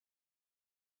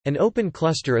An open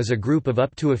cluster is a group of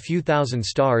up to a few thousand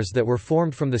stars that were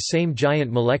formed from the same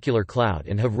giant molecular cloud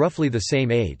and have roughly the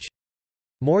same age.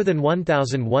 More than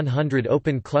 1,100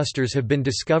 open clusters have been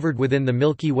discovered within the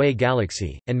Milky Way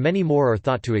galaxy, and many more are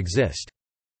thought to exist.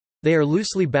 They are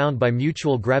loosely bound by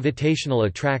mutual gravitational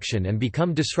attraction and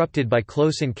become disrupted by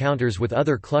close encounters with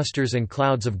other clusters and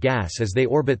clouds of gas as they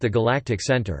orbit the galactic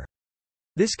center.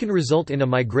 This can result in a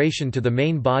migration to the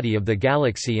main body of the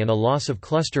galaxy and a loss of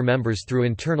cluster members through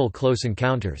internal close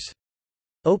encounters.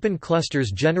 Open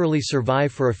clusters generally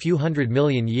survive for a few 100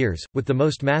 million years, with the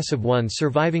most massive ones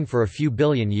surviving for a few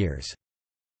billion years.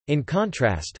 In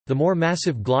contrast, the more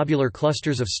massive globular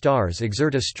clusters of stars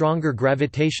exert a stronger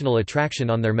gravitational attraction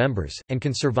on their members, and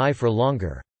can survive for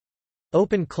longer.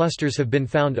 Open clusters have been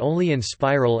found only in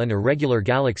spiral and irregular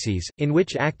galaxies, in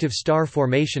which active star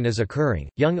formation is occurring.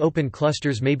 Young open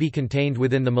clusters may be contained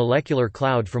within the molecular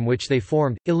cloud from which they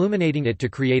formed, illuminating it to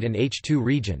create an H2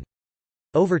 region.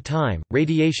 Over time,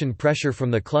 radiation pressure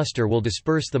from the cluster will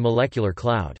disperse the molecular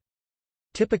cloud.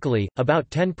 Typically, about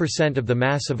 10% of the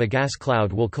mass of a gas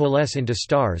cloud will coalesce into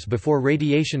stars before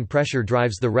radiation pressure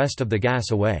drives the rest of the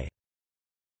gas away.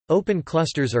 Open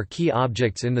clusters are key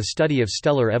objects in the study of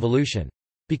stellar evolution.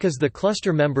 Because the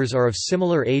cluster members are of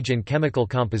similar age and chemical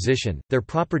composition, their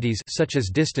properties such as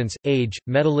distance, age,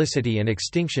 metallicity and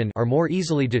extinction are more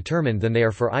easily determined than they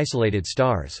are for isolated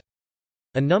stars.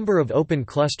 A number of open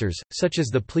clusters, such as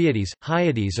the Pleiades,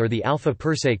 Hyades or the Alpha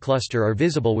Persei cluster are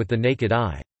visible with the naked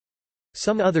eye.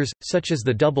 Some others, such as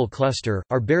the double cluster,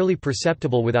 are barely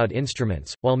perceptible without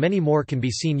instruments, while many more can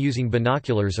be seen using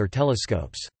binoculars or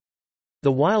telescopes.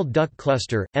 The Wild Duck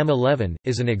cluster, M11,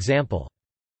 is an example.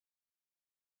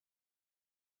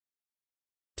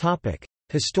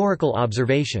 Historical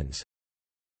observations.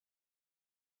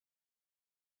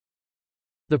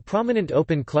 The prominent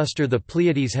open cluster the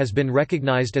Pleiades has been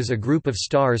recognized as a group of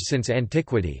stars since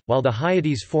antiquity, while the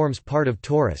Hyades forms part of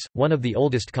Taurus, one of the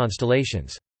oldest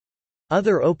constellations.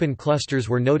 Other open clusters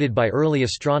were noted by early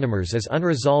astronomers as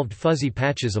unresolved fuzzy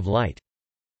patches of light.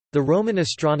 The Roman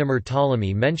astronomer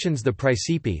Ptolemy mentions the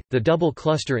Praesepe, the double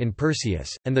cluster in Perseus,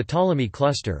 and the Ptolemy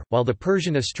cluster, while the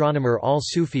Persian astronomer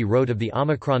Al-Sufi wrote of the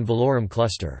Omicron Velorum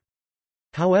cluster.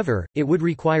 However, it would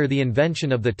require the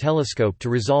invention of the telescope to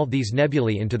resolve these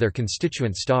nebulae into their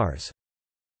constituent stars.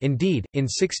 Indeed, in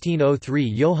 1603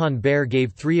 Johann Bayer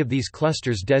gave 3 of these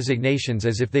clusters designations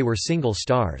as if they were single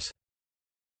stars.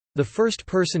 The first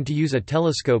person to use a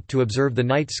telescope to observe the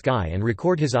night sky and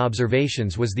record his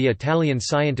observations was the Italian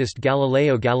scientist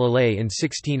Galileo Galilei in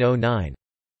 1609.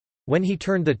 When he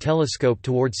turned the telescope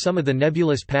towards some of the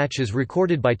nebulous patches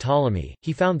recorded by Ptolemy,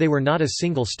 he found they were not a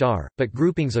single star, but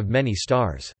groupings of many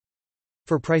stars.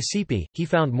 For Praesepe, he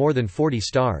found more than 40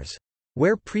 stars.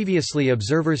 Where previously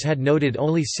observers had noted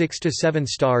only 6 to 7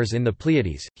 stars in the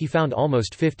Pleiades, he found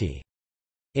almost 50.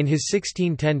 In his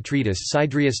 1610 treatise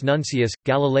Siderius Nuncius,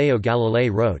 Galileo Galilei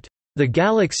wrote, "The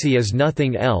galaxy is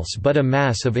nothing else but a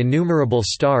mass of innumerable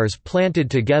stars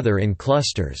planted together in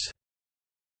clusters."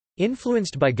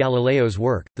 Influenced by Galileo's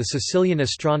work, the Sicilian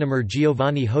astronomer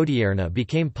Giovanni Hodierna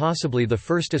became possibly the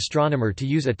first astronomer to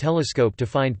use a telescope to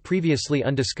find previously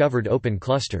undiscovered open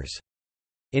clusters.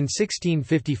 In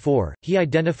 1654, he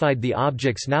identified the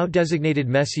objects now designated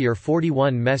Messier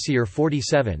 41, Messier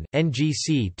 47,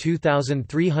 NGC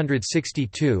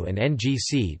 2362 and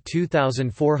NGC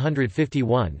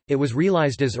 2451. It was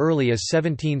realized as early as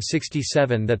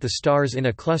 1767 that the stars in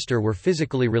a cluster were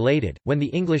physically related, when the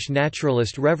English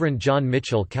naturalist Reverend John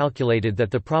Michell calculated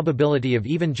that the probability of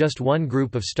even just one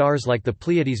group of stars like the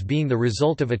Pleiades being the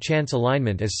result of a chance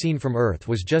alignment as seen from Earth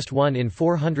was just 1 in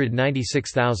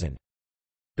 496,000.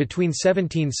 Between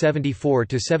 1774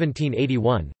 to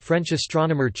 1781, French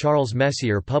astronomer Charles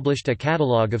Messier published a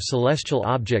catalogue of celestial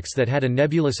objects that had a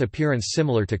nebulous appearance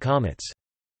similar to comets.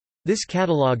 This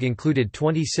catalogue included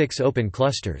 26 open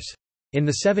clusters. In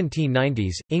the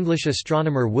 1790s, English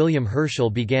astronomer William Herschel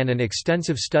began an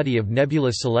extensive study of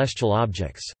nebulous celestial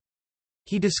objects.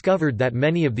 He discovered that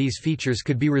many of these features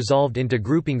could be resolved into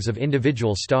groupings of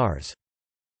individual stars.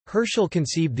 Herschel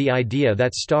conceived the idea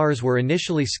that stars were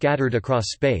initially scattered across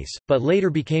space, but later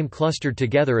became clustered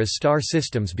together as star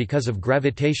systems because of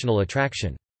gravitational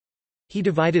attraction. He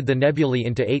divided the nebulae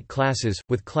into 8 classes,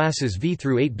 with classes V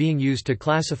through 8 being used to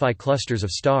classify clusters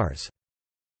of stars.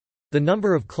 The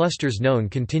number of clusters known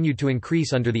continued to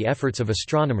increase under the efforts of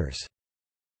astronomers.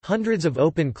 Hundreds of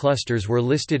open clusters were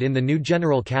listed in the New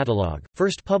General Catalogue,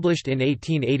 first published in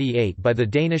 1888 by the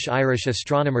Danish-Irish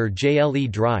astronomer J. L. E.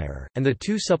 Dreyer, and the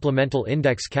 2 supplemental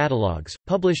index catalogues,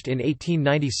 published in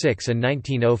 1896 and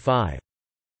 1905.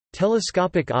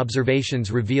 Telescopic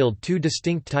observations revealed two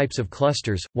distinct types of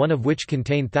clusters, one of which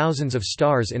contained thousands of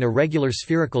stars in a regular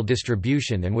spherical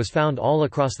distribution and was found all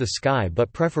across the sky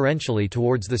but preferentially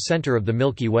towards the center of the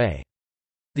Milky Way.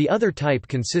 The other type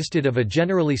consisted of a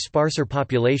generally sparser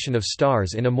population of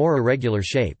stars in a more irregular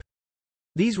shape.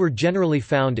 These were generally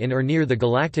found in or near the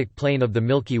galactic plane of the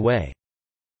Milky Way.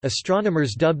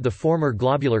 Astronomers dubbed the former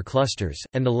globular clusters,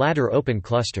 and the latter open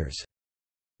clusters.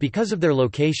 Because of their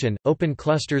location, open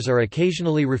clusters are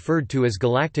occasionally referred to as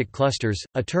galactic clusters,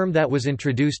 a term that was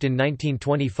introduced in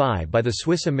 1925 by the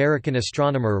Swiss-American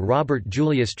astronomer Robert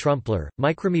Julius Trumpler.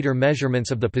 Micrometer measurements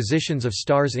of the positions of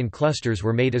stars in clusters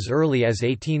were made as early as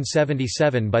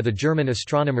 1877 by the German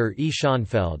astronomer E.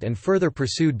 Schonfeld and further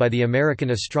pursued by the American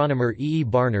astronomer E. E.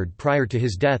 Barnard prior to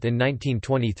his death in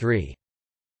 1923.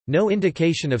 No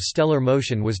indication of stellar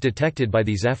motion was detected by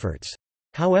these efforts.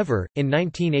 However, in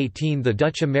 1918 the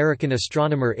Dutch-American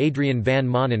astronomer Adrian van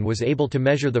Manen was able to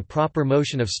measure the proper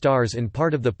motion of stars in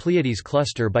part of the Pleiades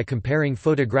cluster by comparing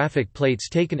photographic plates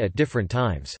taken at different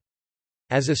times.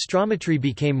 As astrometry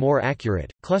became more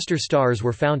accurate, cluster stars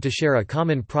were found to share a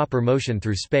common proper motion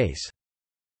through space.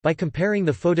 By comparing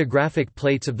the photographic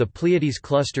plates of the Pleiades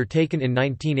cluster taken in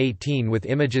 1918 with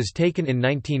images taken in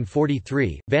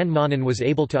 1943, van Manen was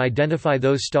able to identify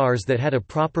those stars that had a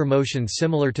proper motion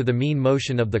similar to the mean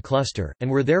motion of the cluster,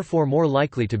 and were therefore more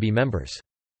likely to be members.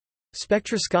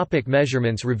 Spectroscopic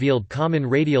measurements revealed common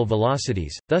radial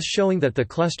velocities, thus showing that the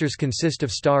clusters consist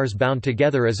of stars bound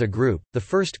together as a group. The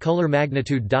first color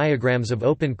magnitude diagrams of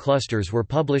open clusters were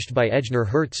published by Ejnar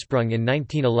Hertzsprung in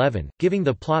 1911, giving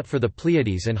the plot for the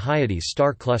Pleiades and Hyades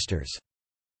star clusters.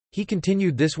 He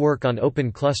continued this work on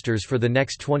open clusters for the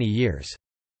next 20 years.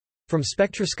 From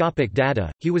spectroscopic data,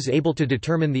 he was able to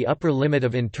determine the upper limit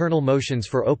of internal motions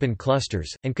for open clusters,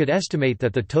 and could estimate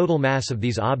that the total mass of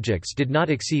these objects did not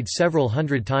exceed several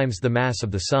hundred times the mass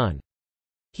of the Sun.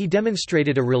 He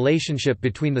demonstrated a relationship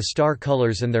between the star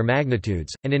colors and their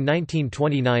magnitudes, and in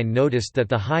 1929 noticed that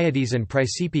the Hyades and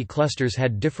Praesepe clusters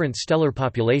had different stellar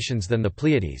populations than the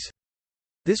Pleiades.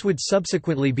 This would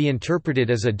subsequently be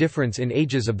interpreted as a difference in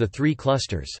ages of the three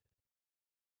clusters.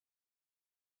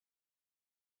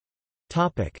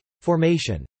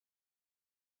 Formation.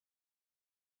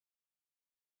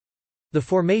 The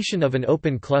formation of an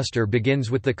open cluster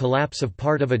begins with the collapse of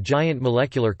part of a giant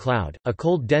molecular cloud, a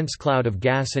cold dense cloud of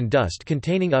gas and dust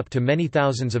containing up to many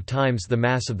thousands of times the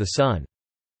mass of the Sun.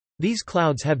 These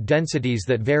clouds have densities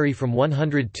that vary from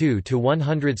 102 to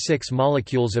 106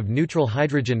 molecules of neutral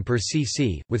hydrogen per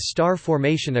cc, with star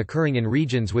formation occurring in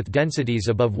regions with densities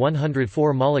above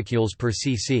 104 molecules per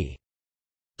cc.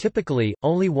 Typically,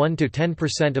 only 1 to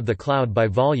 10% of the cloud by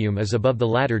volume is above the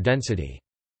latter density.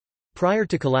 Prior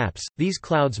to collapse, these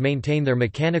clouds maintain their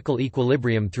mechanical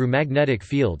equilibrium through magnetic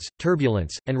fields,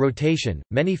 turbulence, and rotation.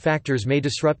 Many factors may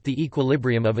disrupt the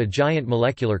equilibrium of a giant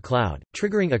molecular cloud,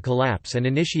 triggering a collapse and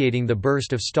initiating the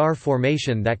burst of star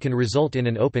formation that can result in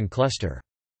an open cluster.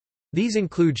 These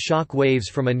include shock waves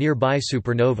from a nearby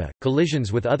supernova,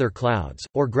 collisions with other clouds,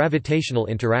 or gravitational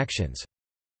interactions.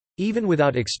 Even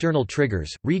without external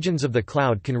triggers, regions of the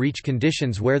cloud can reach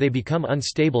conditions where they become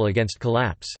unstable against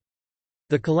collapse.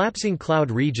 The collapsing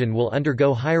cloud region will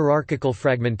undergo hierarchical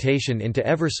fragmentation into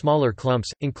ever smaller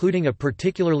clumps, including a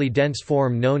particularly dense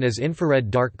form known as infrared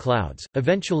dark clouds,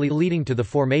 eventually leading to the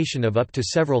formation of up to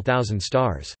several thousand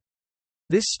stars.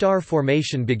 This star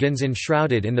formation begins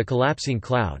enshrouded in the collapsing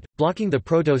cloud, blocking the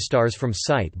protostars from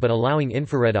sight but allowing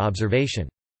infrared observation.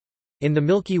 In the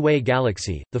Milky Way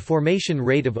galaxy, the formation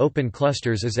rate of open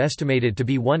clusters is estimated to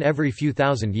be one every few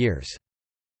thousand years.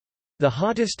 The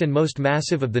hottest and most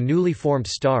massive of the newly formed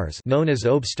stars, known as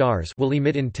OB stars, will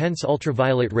emit intense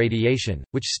ultraviolet radiation,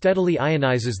 which steadily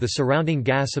ionizes the surrounding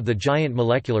gas of the giant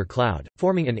molecular cloud,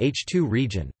 forming an H2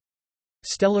 region.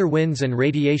 Stellar winds and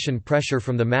radiation pressure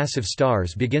from the massive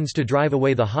stars begins to drive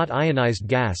away the hot ionized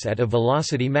gas at a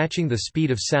velocity matching the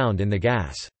speed of sound in the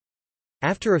gas.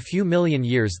 After a few million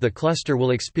years the cluster will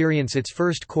experience its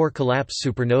first core collapse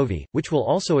supernovae, which will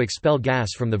also expel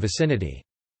gas from the vicinity.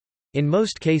 In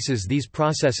most cases these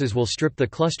processes will strip the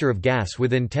cluster of gas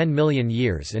within 10 million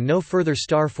years and no further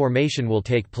star formation will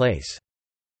take place.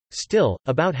 Still,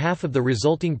 about half of the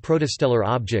resulting protostellar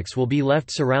objects will be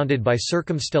left surrounded by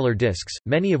circumstellar disks,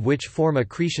 many of which form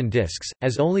accretion disks.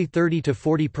 As only 30 to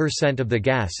 40% of the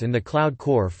gas in the cloud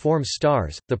core forms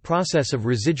stars, the process of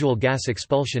residual gas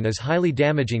expulsion is highly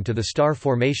damaging to the star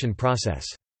formation process.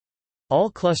 All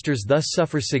clusters thus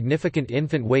suffer significant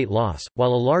infant weight loss,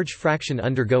 while a large fraction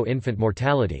undergo infant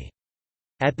mortality.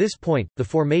 At this point, the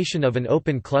formation of an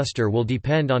open cluster will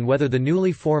depend on whether the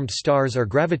newly formed stars are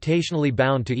gravitationally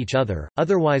bound to each other,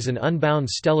 otherwise an unbound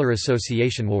stellar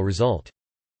association will result.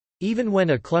 Even when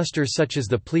a cluster such as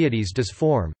the Pleiades does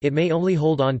form, it may only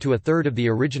hold on to a third of the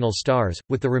original stars,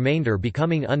 with the remainder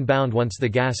becoming unbound once the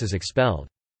gas is expelled.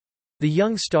 The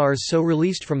young stars so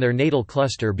released from their natal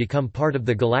cluster become part of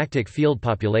the galactic field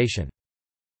population.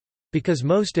 Because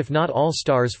most if not all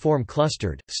stars form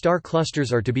clustered, star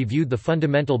clusters are to be viewed the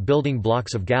fundamental building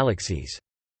blocks of galaxies.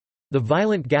 The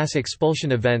violent gas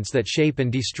expulsion events that shape and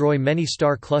destroy many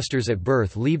star clusters at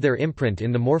birth leave their imprint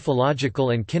in the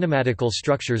morphological and kinematical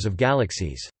structures of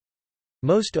galaxies.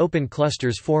 Most open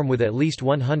clusters form with at least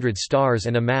 100 stars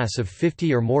and a mass of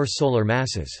 50 or more solar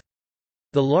masses.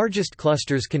 The largest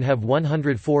clusters can have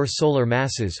 104 solar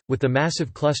masses, with the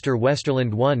massive cluster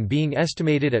Westerland 1 being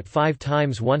estimated at 5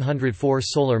 times 104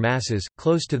 solar masses,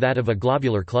 close to that of a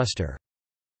globular cluster.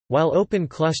 While open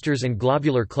clusters and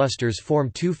globular clusters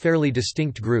form two fairly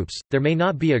distinct groups, there may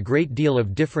not be a great deal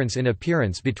of difference in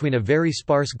appearance between a very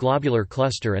sparse globular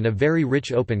cluster and a very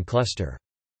rich open cluster.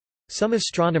 Some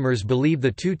astronomers believe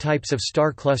the two types of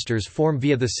star clusters form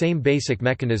via the same basic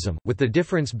mechanism, with the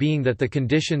difference being that the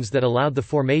conditions that allowed the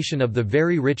formation of the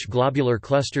very rich globular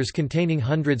clusters containing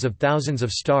hundreds of thousands of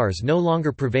stars no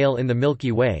longer prevail in the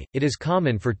Milky Way. It is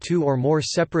common for two or more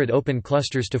separate open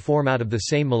clusters to form out of the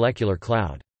same molecular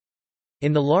cloud.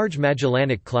 In the Large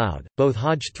Magellanic Cloud, both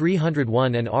Hodge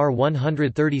 301 and R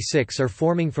 136 are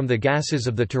forming from the gases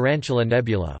of the Tarantula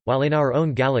Nebula, while in our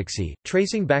own galaxy,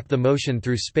 tracing back the motion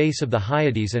through space of the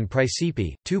Hyades and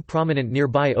Praesepe, two prominent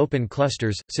nearby open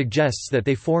clusters, suggests that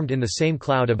they formed in the same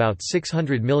cloud about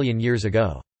 600 million years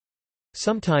ago.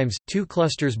 Sometimes, two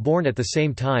clusters born at the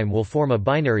same time will form a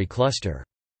binary cluster.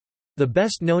 The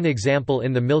best-known example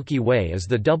in the Milky Way is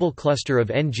the double cluster of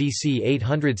NGC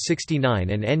 869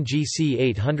 and NGC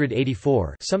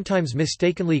 884, sometimes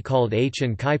mistakenly called H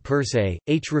and Chi Persei.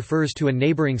 H refers to a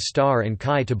neighboring star and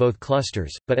Chi to both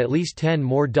clusters, but at least 10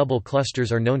 more double clusters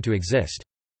are known to exist.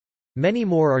 Many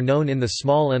more are known in the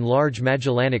Small and Large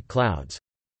Magellanic Clouds.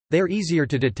 They are easier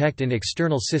to detect in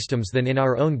external systems than in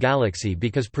our own galaxy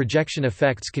because projection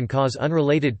effects can cause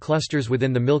unrelated clusters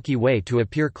within the Milky Way to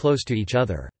appear close to each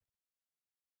other.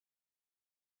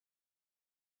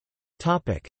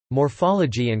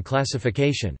 Morphology and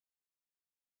classification.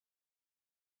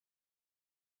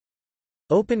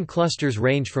 Open clusters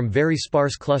range from very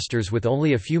sparse clusters with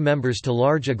only a few members to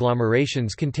large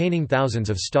agglomerations containing thousands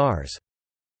of stars.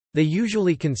 They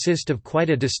usually consist of quite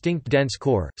a distinct dense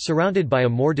core, surrounded by a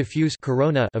more diffuse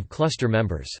corona of cluster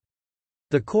members.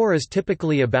 The core is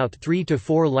typically about 3 to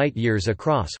 4 light-years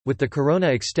across, with the corona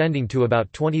extending to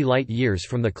about 20 light-years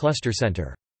from the cluster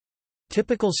center.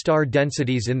 Typical star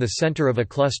densities in the center of a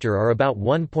cluster are about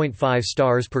 1.5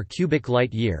 stars per cubic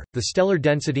light-year. The stellar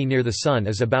density near the Sun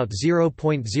is about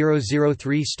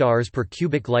 0.003 stars per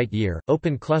cubic light-year.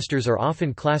 Open clusters are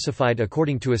often classified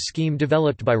according to a scheme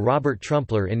developed by Robert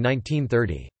Trumpler in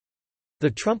 1930. The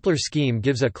Trumpler scheme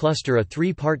gives a cluster a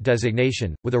three-part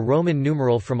designation, with a Roman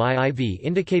numeral from IIV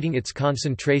indicating its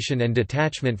concentration and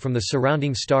detachment from the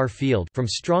surrounding star field from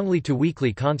strongly to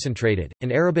weakly concentrated,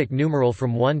 an Arabic numeral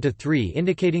from 1 to 3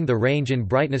 indicating the range in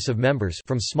brightness of members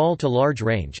from small to large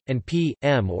range, and P,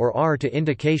 M or R to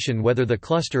indication whether the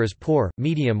cluster is poor,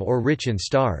 medium or rich in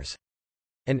stars.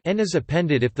 An N is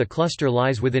appended if the cluster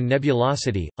lies within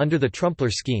nebulosity. Under the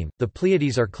Trumpler scheme, the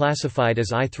Pleiades are classified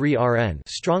as I3RN,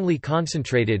 strongly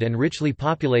concentrated and richly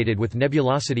populated with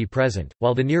nebulosity present,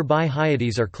 while the nearby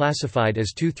Hyades are classified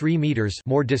as 2-3 meters,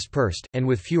 more dispersed and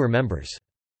with fewer members.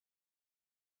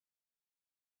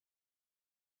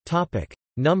 Topic: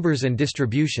 Numbers and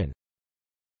distribution.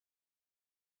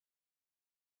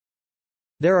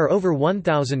 There are over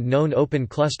 1,000 known open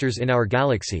clusters in our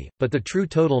galaxy, but the true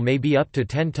total may be up to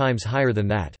 10 times higher than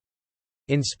that.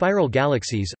 In spiral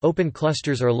galaxies, open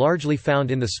clusters are largely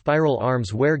found in the spiral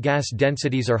arms where gas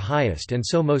densities are highest and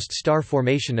so most star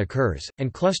formation occurs,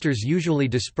 and clusters usually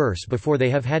disperse before they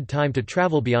have had time to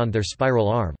travel beyond their spiral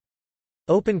arm.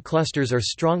 Open clusters are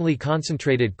strongly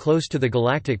concentrated close to the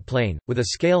galactic plane, with a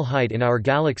scale height in our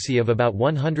galaxy of about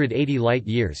 180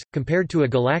 light-years, compared to a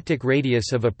galactic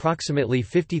radius of approximately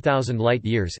 50,000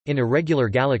 light-years. In irregular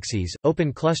galaxies,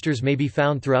 open clusters may be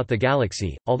found throughout the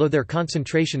galaxy, although their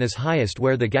concentration is highest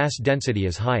where the gas density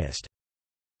is highest.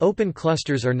 Open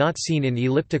clusters are not seen in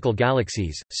elliptical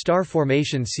galaxies. Star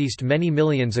formation ceased many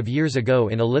millions of years ago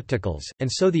in ellipticals, and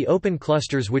so the open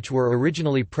clusters which were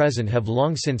originally present have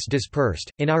long since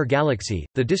dispersed. In our galaxy,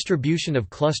 the distribution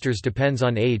of clusters depends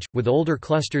on age, with older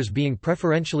clusters being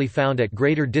preferentially found at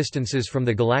greater distances from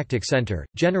the galactic center,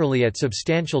 generally at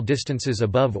substantial distances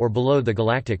above or below the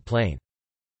galactic plane.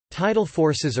 Tidal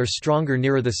forces are stronger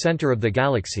nearer the center of the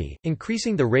galaxy,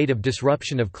 increasing the rate of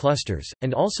disruption of clusters,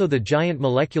 and also the giant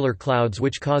molecular clouds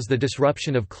which cause the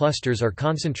disruption of clusters are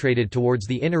concentrated towards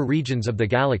the inner regions of the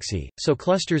galaxy, so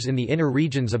clusters in the inner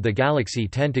regions of the galaxy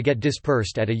tend to get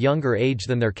dispersed at a younger age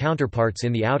than their counterparts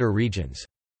in the outer regions.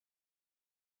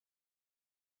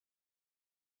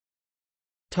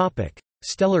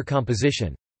 Stellar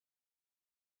composition.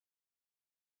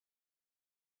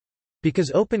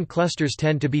 Because open clusters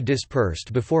tend to be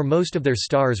dispersed before most of their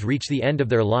stars reach the end of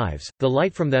their lives, the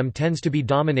light from them tends to be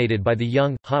dominated by the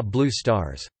young, hot blue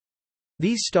stars.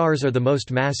 These stars are the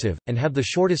most massive, and have the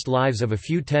shortest lives of a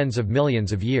few tens of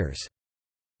millions of years.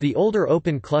 The older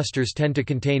open clusters tend to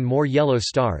contain more yellow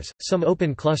stars. Some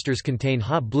open clusters contain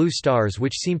hot blue stars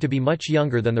which seem to be much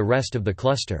younger than the rest of the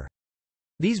cluster.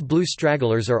 These blue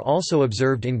stragglers are also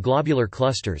observed in globular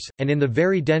clusters, and in the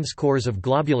very dense cores of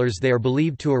globulars they are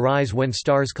believed to arise when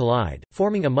stars collide,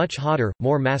 forming a much hotter,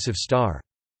 more massive star.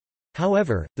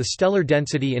 However, the stellar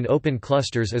density in open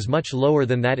clusters is much lower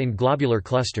than that in globular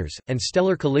clusters, and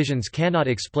stellar collisions cannot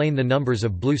explain the numbers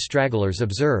of blue stragglers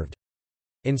observed.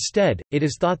 Instead, it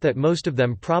is thought that most of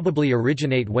them probably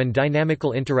originate when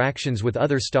dynamical interactions with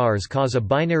other stars cause a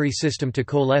binary system to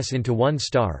coalesce into one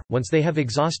star. Once they have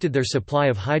exhausted their supply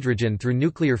of hydrogen through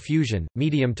nuclear fusion,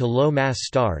 medium to low mass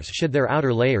stars shed their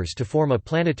outer layers to form a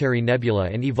planetary nebula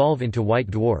and evolve into white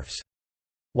dwarfs.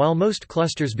 While most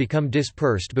clusters become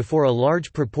dispersed before a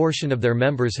large proportion of their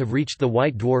members have reached the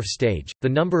white dwarf stage, the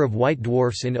number of white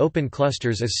dwarfs in open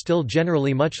clusters is still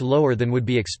generally much lower than would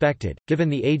be expected, given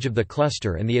the age of the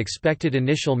cluster and the expected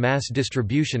initial mass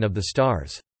distribution of the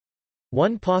stars.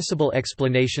 One possible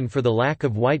explanation for the lack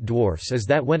of white dwarfs is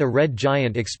that when a red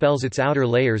giant expels its outer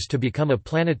layers to become a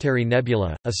planetary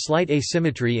nebula, a slight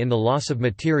asymmetry in the loss of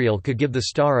material could give the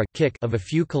star a kick of a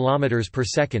few kilometers per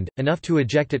second, enough to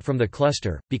eject it from the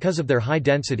cluster. Because of their high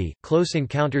density, close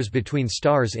encounters between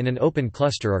stars in an open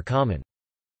cluster are common.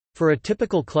 For a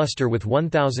typical cluster with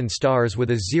 1,000 stars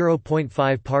with a 0.5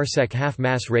 parsec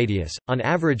half-mass radius, on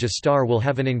average a star will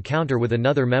have an encounter with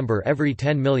another member every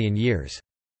 10 million years.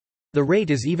 The rate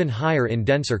is even higher in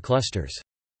denser clusters.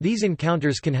 These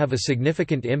encounters can have a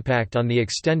significant impact on the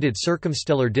extended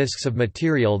circumstellar disks of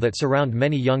material that surround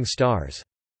many young stars.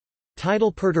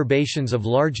 Tidal perturbations of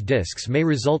large disks may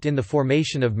result in the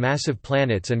formation of massive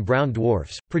planets and brown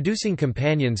dwarfs, producing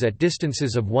companions at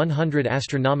distances of 100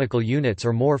 astronomical units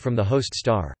or more from the host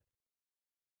star.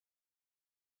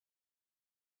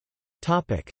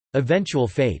 Eventual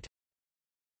fate.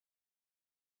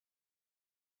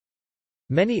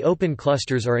 Many open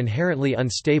clusters are inherently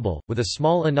unstable, with a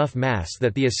small enough mass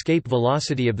that the escape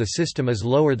velocity of the system is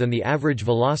lower than the average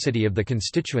velocity of the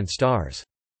constituent stars.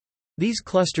 These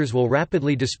clusters will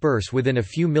rapidly disperse within a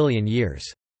few million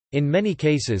years. In many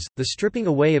cases, the stripping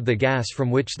away of the gas from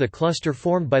which the cluster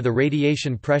formed by the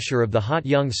radiation pressure of the hot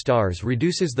young stars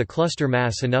reduces the cluster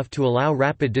mass enough to allow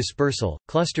rapid dispersal.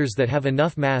 Clusters that have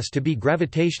enough mass to be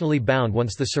gravitationally bound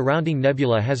once the surrounding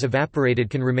nebula has evaporated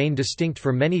can remain distinct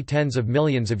for many tens of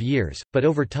millions of years, but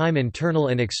over time internal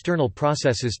and external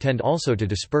processes tend also to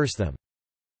disperse them.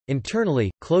 Internally,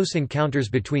 close encounters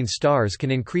between stars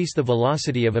can increase the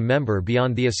velocity of a member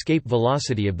beyond the escape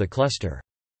velocity of the cluster.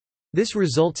 This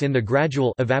results in the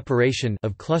gradual evaporation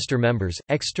of cluster members.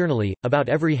 Externally, about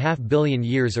every half-billion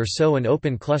years or so an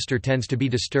open cluster tends to be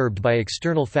disturbed by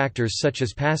external factors such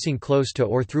as passing close to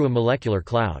or through a molecular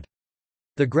cloud.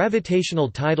 The gravitational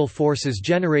tidal forces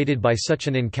generated by such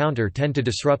an encounter tend to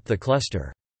disrupt the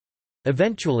cluster.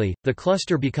 Eventually, the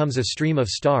cluster becomes a stream of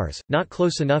stars, not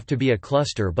close enough to be a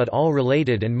cluster but all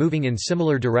related and moving in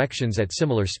similar directions at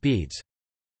similar speeds.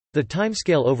 The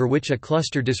timescale over which a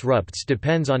cluster disrupts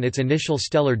depends on its initial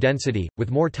stellar density, with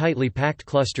more tightly packed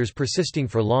clusters persisting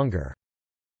for longer.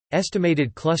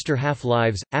 Estimated cluster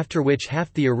half-lives, after which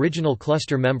half the original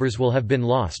cluster members will have been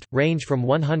lost, range from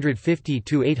 150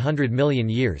 to 800 million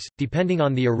years, depending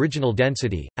on the original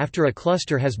density. After a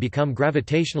cluster has become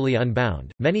gravitationally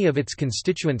unbound, many of its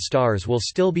constituent stars will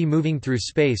still be moving through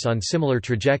space on similar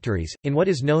trajectories, in what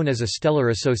is known as a stellar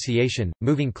association,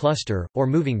 moving cluster, or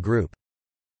moving group.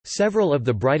 Several of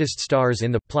the brightest stars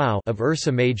in the plough of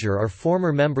Ursa Major are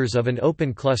former members of an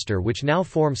open cluster which now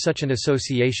form such an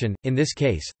association, in this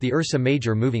case, the Ursa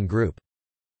Major moving group.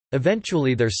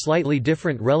 Eventually their slightly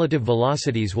different relative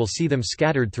velocities will see them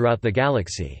scattered throughout the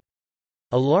galaxy.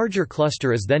 A larger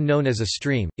cluster is then known as a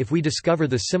stream, if we discover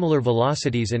the similar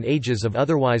velocities and ages of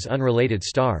otherwise unrelated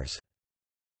stars.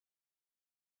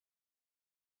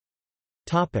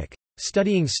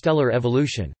 Studying stellar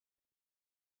evolution.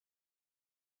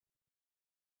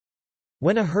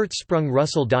 When a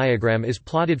Hertzsprung-Russell diagram is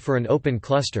plotted for an open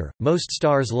cluster, most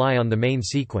stars lie on the main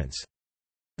sequence.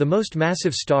 The most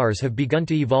massive stars have begun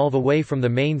to evolve away from the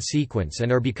main sequence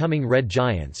and are becoming red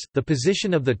giants. The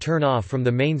position of the turn-off from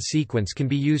the main sequence can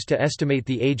be used to estimate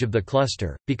the age of the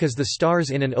cluster, because the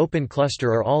stars in an open cluster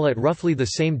are all at roughly the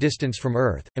same distance from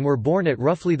Earth, and were born at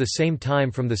roughly the same time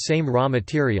from the same raw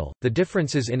material. The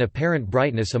differences in apparent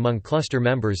brightness among cluster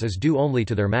members is due only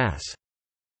to their mass.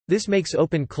 This makes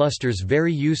open clusters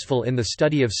very useful in the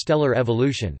study of stellar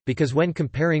evolution, because when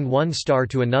comparing one star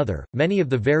to another, many of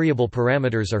the variable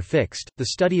parameters are fixed. The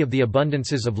study of the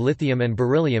abundances of lithium and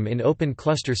beryllium in open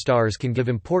cluster stars can give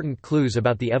important clues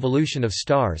about the evolution of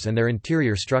stars and their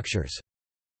interior structures.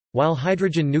 While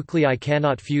hydrogen nuclei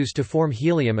cannot fuse to form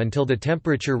helium until the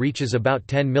temperature reaches about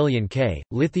 10 million K,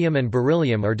 lithium and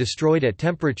beryllium are destroyed at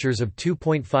temperatures of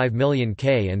 2.5 million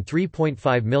K and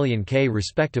 3.5 million K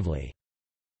respectively.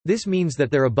 This means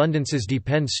that their abundances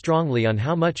depend strongly on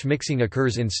how much mixing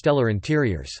occurs in stellar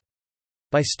interiors.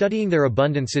 By studying their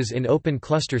abundances in open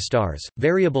cluster stars,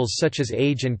 variables such as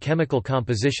age and chemical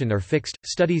composition are fixed.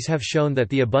 Studies have shown that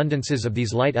the abundances of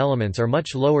these light elements are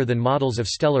much lower than models of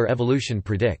stellar evolution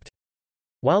predict.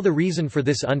 While the reason for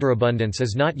this underabundance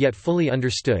is not yet fully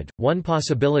understood, one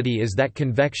possibility is that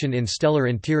convection in stellar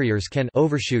interiors can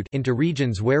overshoot into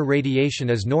regions where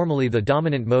radiation is normally the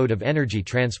dominant mode of energy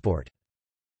transport.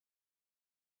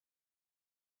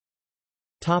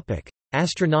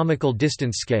 Astronomical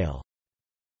distance scale.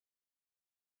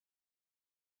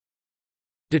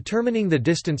 Determining the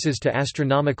distances to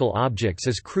astronomical objects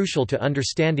is crucial to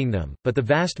understanding them, but the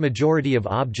vast majority of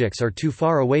objects are too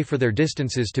far away for their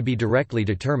distances to be directly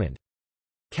determined.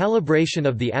 Calibration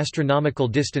of the astronomical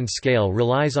distance scale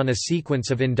relies on a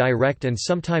sequence of indirect and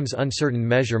sometimes uncertain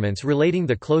measurements relating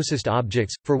the closest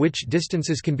objects, for which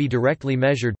distances can be directly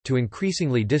measured, to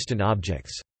increasingly distant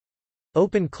objects.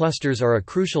 Open clusters are a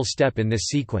crucial step in this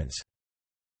sequence.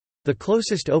 The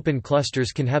closest open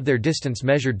clusters can have their distance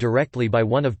measured directly by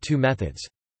one of two methods.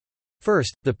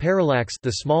 First, the parallax,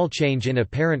 the small change in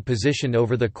apparent position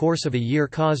over the course of a year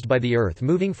caused by the Earth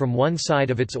moving from one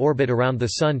side of its orbit around the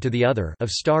Sun to the other,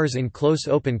 of stars in close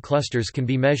open clusters can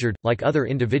be measured, like other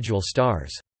individual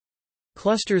stars.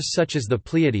 Clusters such as the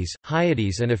Pleiades,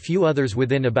 Hyades and a few others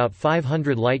within about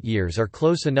 500 light-years are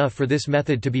close enough for this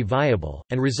method to be viable,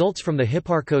 and results from the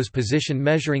Hipparcos position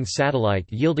measuring satellite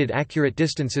yielded accurate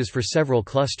distances for several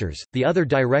clusters. The other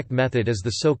direct method is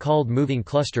the so-called moving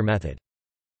cluster method.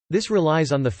 This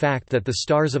relies on the fact that the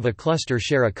stars of a cluster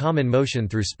share a common motion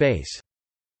through space.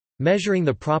 Measuring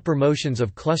the proper motions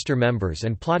of cluster members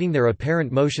and plotting their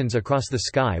apparent motions across the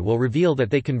sky will reveal that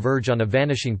they converge on a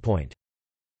vanishing point.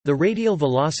 The radial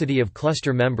velocity of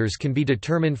cluster members can be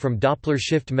determined from Doppler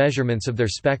shift measurements of their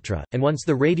spectra, and once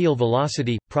the radial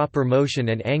velocity, proper motion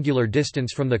and angular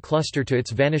distance from the cluster to its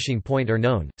vanishing point are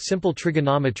known, simple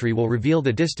trigonometry will reveal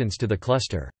the distance to the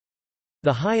cluster.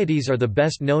 The Hyades are the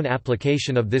best known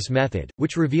application of this method,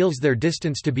 which reveals their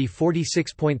distance to be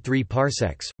 46.3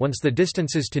 parsecs. Once the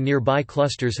distances to nearby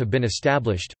clusters have been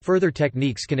established, further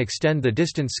techniques can extend the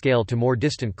distance scale to more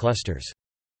distant clusters.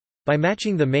 By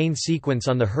matching the main sequence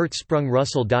on the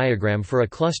Hertzsprung-Russell diagram for a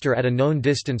cluster at a known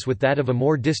distance with that of a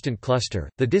more distant cluster,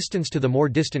 the distance to the more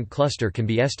distant cluster can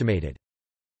be estimated.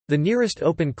 The nearest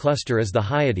open cluster is the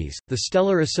Hyades. The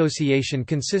stellar association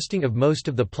consisting of most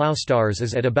of the Plough stars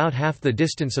is at about half the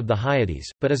distance of the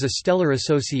Hyades, but is a stellar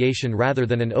association rather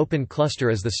than an open cluster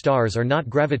as the stars are not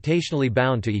gravitationally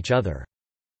bound to each other.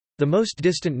 The most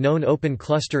distant known open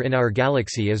cluster in our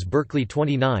galaxy is Berkeley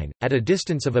 29, at a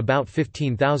distance of about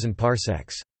 15,000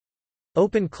 parsecs.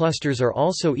 Open clusters are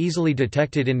also easily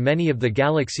detected in many of the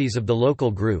galaxies of the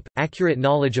local group. Accurate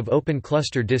knowledge of open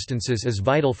cluster distances is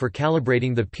vital for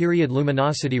calibrating the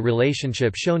period-luminosity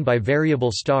relationship shown by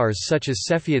variable stars such as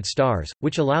Cepheid stars,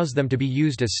 which allows them to be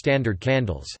used as standard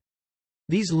candles.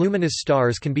 These luminous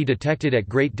stars can be detected at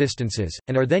great distances,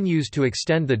 and are then used to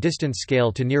extend the distance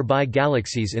scale to nearby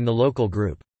galaxies in the local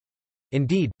group.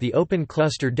 Indeed, the open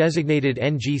cluster designated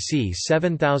NGC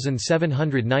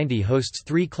 7790 hosts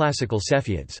 3 classical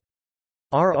Cepheids.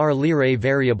 RR Lyrae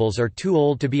variables are too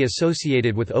old to be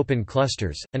associated with open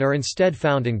clusters, and are instead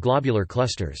found in globular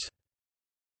clusters.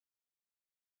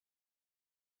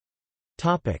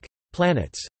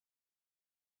 Planets.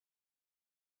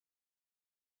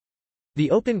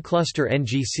 The open cluster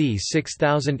NGC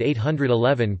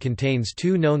 6811 contains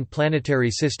two known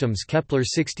planetary systems,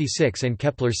 Kepler-66 and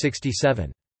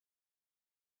Kepler-67.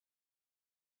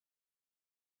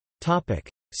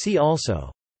 See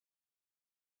also: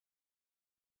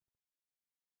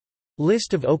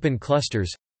 List of open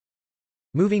clusters,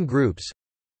 Moving groups,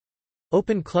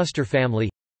 Open cluster family,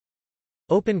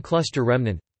 Open cluster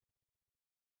remnant.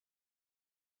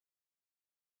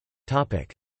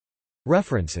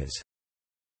 References.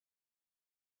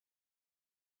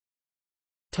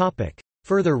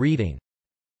 Further reading.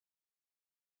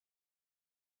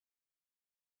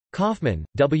 Kaufman,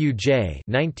 W. J.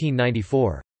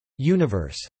 1994.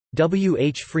 Universe. W.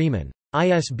 H. Freeman.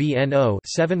 ISBN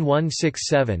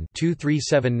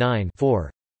 0-7167-2379-4.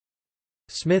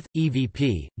 Smith, E. V.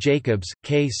 P., Jacobs,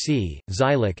 K. C.,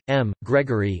 Zeilik, M.,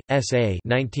 Gregory, S. A.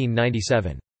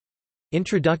 1997.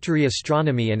 Introductory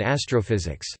Astronomy and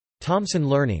Astrophysics. Thomson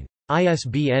Learning.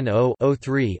 ISBN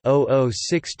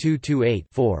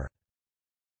 0-03-006228-4.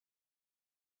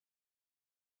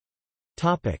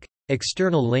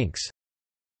 External links.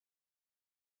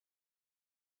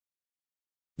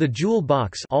 The Joule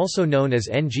box, also known as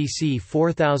NGC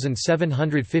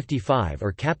 4755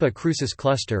 or Kappa Crucis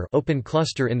cluster, open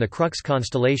cluster in the Crux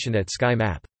constellation at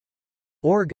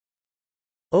SkyMap.org.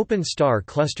 Open star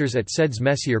clusters at SEDS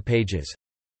Messier pages.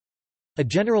 A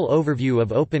general overview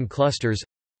of open clusters.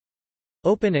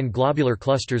 Open and globular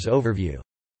clusters overview.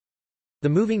 The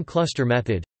moving cluster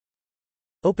method.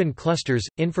 Open clusters,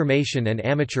 information and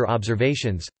amateur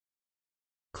observations.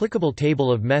 Clickable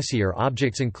table of Messier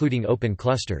objects including open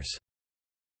clusters.